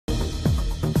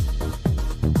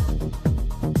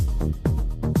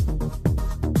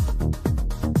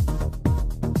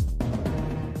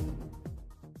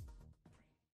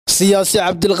siyaasi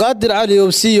Cabdilqaadir Cali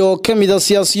oo kamid ah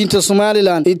siyaasiyiinta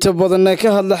Soomaaliland inta badan ka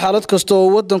hadla xaalad kasta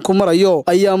oo wadanku marayo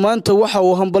ayaa maanta waxa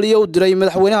uu hambalyo u diray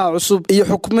madaxweynaha cusub iyo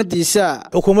xukuumaddiisa.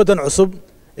 Xukuumadan cusub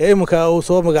ee imika uu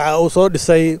soo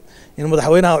dhisay in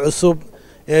madaxweynaha cusub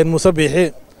Muuse Biixi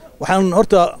waxaan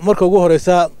horta marka ugu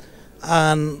horeysa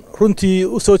aan runtii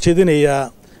u soo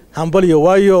jeedinayaa hambalyo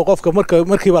waayo qofka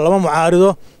markiiba lama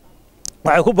mucaarido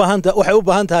waxay u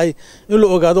baahan tahay in la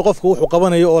ogaado qofku wuxuu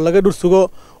qabanayo oo laga dhursugo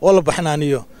oo la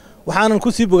baxnaaniyo waxaan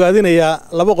ku sii bogaadinayaa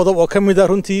laba qodob oo kamid ah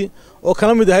runtii oo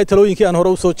kala mid ahay talooyinkii aan hore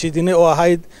u soo jeedinay oo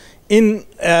ahayd in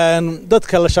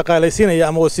dadka la shaqaalaysiinaya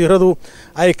ama wasiiradu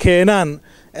ay keenaan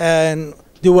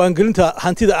diiwaangelinta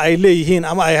hantida ay leeyihiin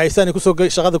ama ay haystaan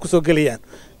shaqada ku soo gelayaan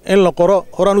in la qoro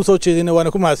horaan u soo jeedinay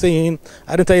waana ku mahadsan yihiin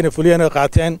arinta ay fuliyeen oo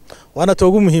qaateen waana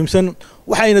toogu muhiimsan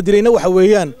waxayna dilayna waxa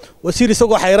weeyaan wasiir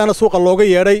isagoo xayraana suuqa looga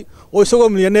yeeray oo isagoo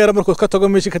milyaneer markuu ka tago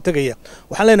meeshii ka tagaya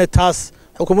waxaan leenahay taas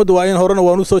xukuumaddu waa in horena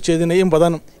waan u soo jeedinay in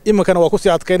badan iminkana waa ku sii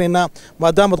adkaynaynaa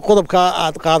maadaama qodobka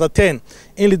aad qaadateen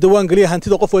in la diiwaan geliyo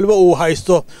hantida qof walba uu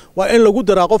haysto waa in lagu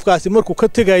daraa qofkaasi markuu ka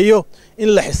tagayo in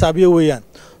la xisaabiyo weeyaan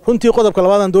runtii qodobka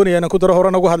labaad doonaya inaan ku daro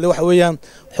horena ugu hadlay waxa weeyaan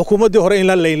xukuumaddii hore in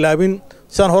la ilaabin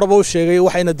saan horeba u sheegay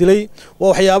waxayna dilay waa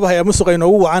waxyaabaha ay musuq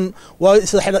inoogu wacan waa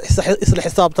isla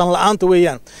xisaabtan la'aanta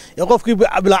weeyaan ee qofkii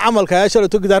bila camalka ay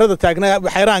shalato gidaarada taagnaa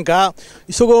xayraanka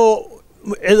isagoo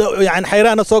yani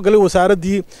xayraana soo galay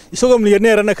wasaaradii isagoo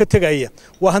milyaneerna ka tagaya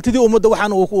waa hantidii ummadda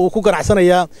waxaan uu ku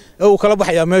ganacsanayaa ee uu kala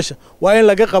baxaya meesha waa in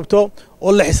laga qabto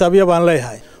oo la xisaabiyo baan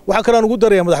leeyahay waxa kale aan ugu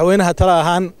daraya madaxweynaha tala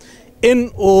ahaan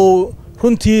in uu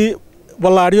runtii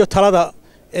ballaariyo talada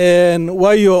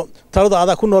waayo talada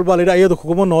adag ku nool baa la yiraahdo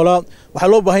kuma noola waxa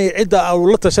loo baahan yahay cid uu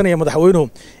la tashanaya madaxweynuhu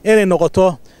inay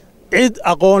noqoto cid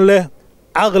aqoon leh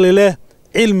aqli leh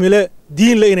cilmi leh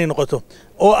diin leh inay noqoto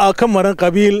oo ka maran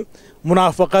qabiil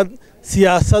munaafaqad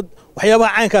siyaasad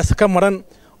waxyaabaha caynkaas ka maran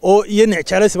oo iyo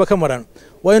nicjaalaysiba ka maran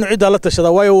waa inuu cid la tashada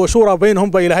waayo shuura baynahum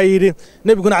ba ilaahay yiri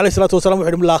nabiguna kaleey salaatu wasalaam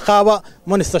wuxuu la qaaba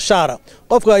man istashaara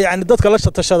qofka yani dadka la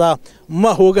tashada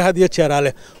ma hooga hadiya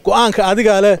jeeraale go'aanka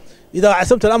adiga leh إذا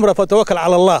عصمت الأمر فتوكل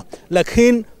على الله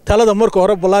لكن تلاذا مركو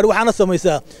رب الله وحنا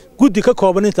سميسا جودي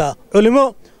ككوبنيتا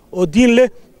علماء ودين له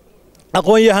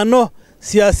أقوى يهانو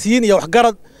سياسيين يا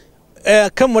وحجرد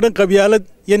كم مرن قبيلة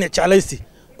يعني تعليسي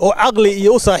أو عقلي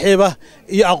يو صاحبه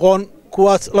يأقون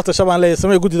كواس لا تشبه لي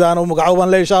سمي جودي دانا ومقعوبا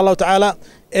لي إن شاء الله تعالى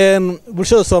إن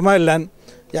برشة الصوماليلان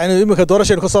يعني يمكن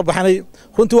دورش الخصاب حني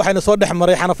كنت واحد صادح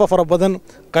مريحنا ففر بدن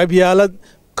قبيلة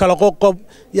kala qoqob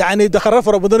yaani dakhara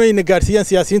fara badan ay gaarsiiyaan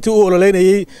siyaasiyiinta oo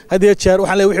ololeynayay hadii jeer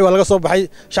waxa la wixii laga soo baxay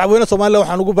shacabweynaha Soomaaliland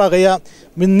waxaan ugu baaqayaa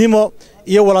midnimo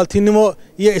iyo walaaltinimo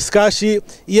iyo iskaashi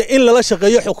iyo in la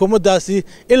shaqeeyo xukuumaddaasi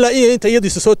ilaa inta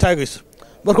iyadiisu soo taagayso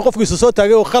marka qofkiisu soo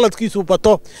taagay oo khaladkiisu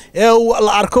bato ee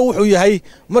la arko wuxuu yahay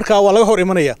marka waa laga hor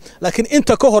imanaya laakiin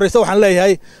inta ka horeysa waxaan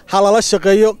leeyahay hal la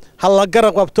shaqeeyo hal la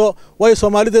garab qabto way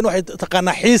Soomaaliyeed waxay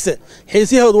taqaana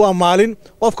xiisihoodu waa maalin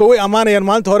qofka way amaanayaan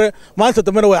maalinta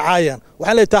dambena way caayaan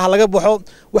waxaan leeyahay laga baxo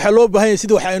waxa loo baahan yahay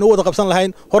sidii waxa aynu wada qabsan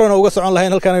lahayn horena uga socon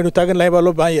lahayn halkaan aynu taagan lahayn baa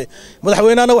loo baahan yahay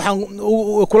madaxweynaha waxaan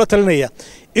kula talinayaa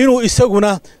inuu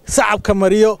isaguna sacabka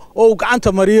mariyo oo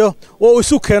gacanta mariyo oo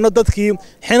isu keeno dadkii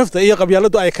xinafta iyo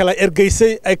qabyaaladu ay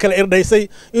kala irdhaysay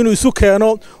inuu isu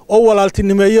keeno oo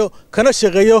walaaltinimeeyo kana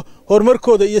shaqeeyo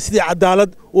horumarkooda iyo sidii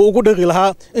cadaalad uu ugu dhaqi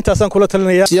lahaa intaasaan kula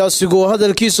talinaya siyaasigu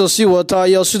hadalkiisa si wata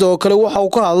ayaa sidoo kale waxa uu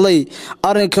ka hadlay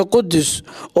arinka Qudus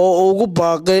oo ugu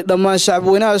baaqay dhammaan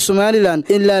shacabweynaha Soomaaliland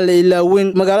in la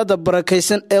ilaawin magaalada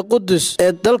barakaysan ee Qudus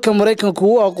ee dalka Mareykanka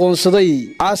uu aqoonsaday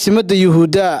caasimadda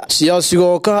Yuhuuda siyaasiga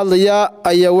oo ka hadlaya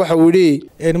ayaa waxa uu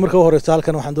yiri marka horeysa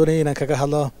halkan waxaan doonayaa inaan kaga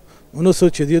hadlo inuu soo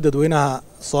jeediyo dadweynaha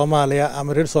Soomaaliya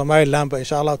ama reer Soomaaliland ba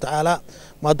insha Allah taala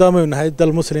maadaama uu nahay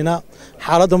dal muslimiina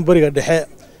xaaladan bariga dhexe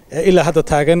ilaa hadda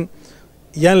taagan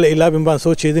yaan la ilaabin baan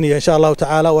soo jeedinaya insha Allah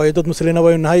taala waa dad muslimiina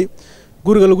way nahay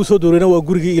guriga lagu soo doorayna waa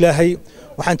gurigii Ilaahay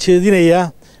waxaan jeedinayaa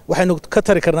waxaynu ka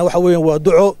tari karnaa waxa weeyaan waa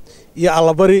duco iyo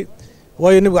alla bari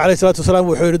waayo nabiga kaleey salaatu wasalaam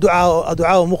wuxuu yiri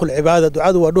ducaa muqul cibaada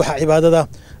ducadu waa dhuuxa cibaadada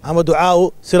ama ducaa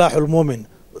silaahul muumin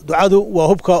ducadu waa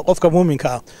hubka qofka muuminka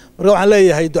ah marka waxaan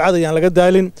leeyahay ducada yaan laga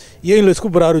daalin iyo in la isku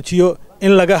baraarujiyo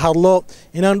in laga hadlo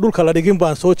inaan dhulka la dhigin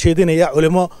baan soo jeedinaya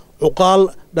culimo uqaal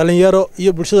dhalinyaro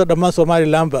iyo bulshada dhammaan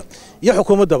Soomaaliland iyo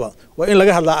xukuumadaba waa in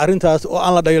laga hadlaa arintaas oo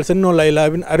aan la dhayalsanin oo la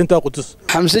ilaabin arinta Qudus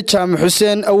Xamse Jaamac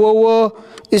Xuseen Awowo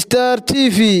Star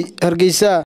TV Hargeysa